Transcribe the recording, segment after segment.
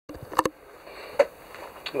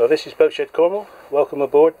Well, this is Boatshed Cornwall. Welcome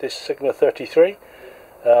aboard this Sigma 33.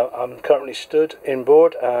 I'm currently stood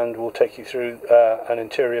inboard and will take you through an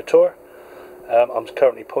interior tour. I'm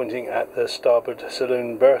currently pointing at the starboard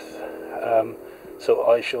saloon berth, so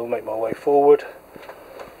I shall make my way forward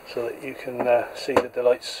so that you can see the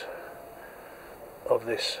delights of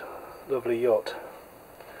this lovely yacht.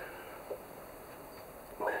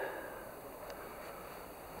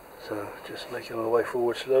 So just making my way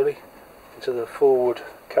forward slowly into the forward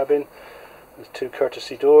cabin. There's two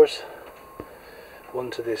courtesy doors, one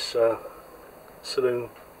to this saloon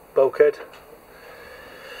bulkhead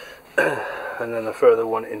and then a further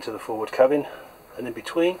one into the forward cabin, and in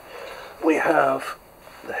between we have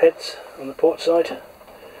the heads on the port side,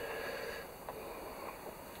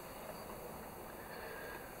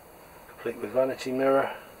 complete with vanity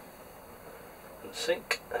mirror and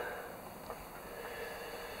sink.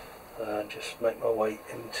 Just make my way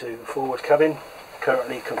into the forward cabin,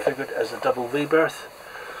 currently configured as a double V berth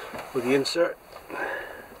with the insert.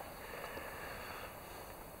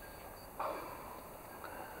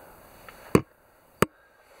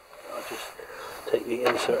 I'll just take the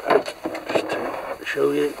insert out just to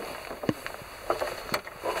show you.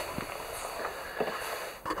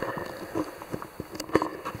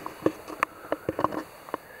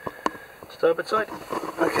 Starboard side.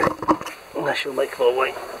 Okay. I shall make my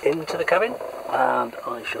way into the cabin and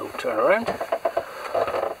I shall turn around.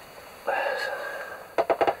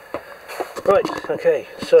 Right, okay,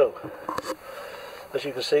 so as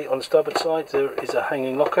you can see on the starboard side there is a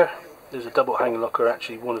hanging locker. There's a double hanging locker,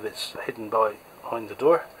 actually one of it's hidden behind the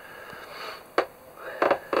door.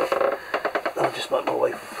 I'll just make my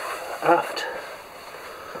way aft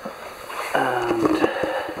and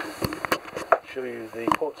show you the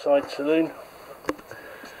port side saloon.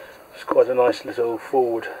 It's quite a nice little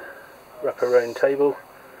forward wraparound table.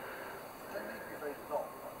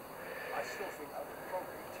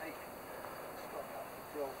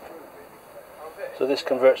 So this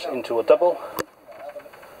converts into a double.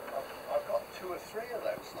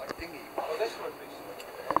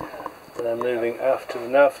 And then moving aft to the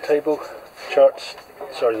nav table,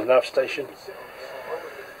 the nav station.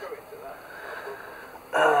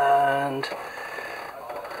 And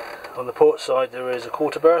on the port side there is a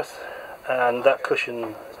quarter berth, and that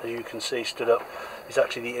cushion, as you can see stood up, is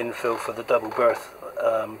actually the infill for the double berth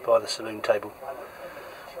by the saloon table.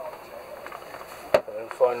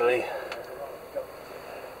 And finally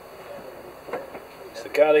it's the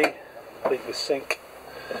galley, complete with sink.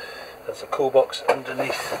 There's a cool box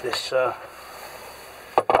underneath this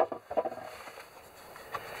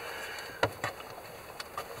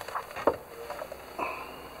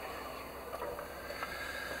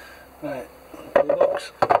right, cool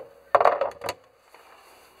box.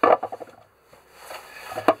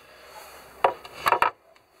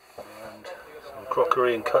 And some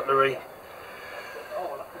crockery and cutlery.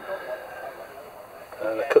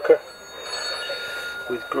 And a cooker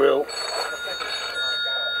with grill.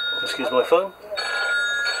 Excuse my phone.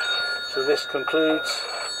 So this concludes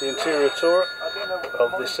the interior tour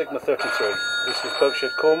of the Sigma 33. This is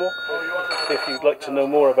Boatshed Cornwall. If you'd like to know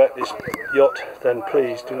more about this yacht, then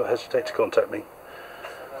please do not hesitate to contact me.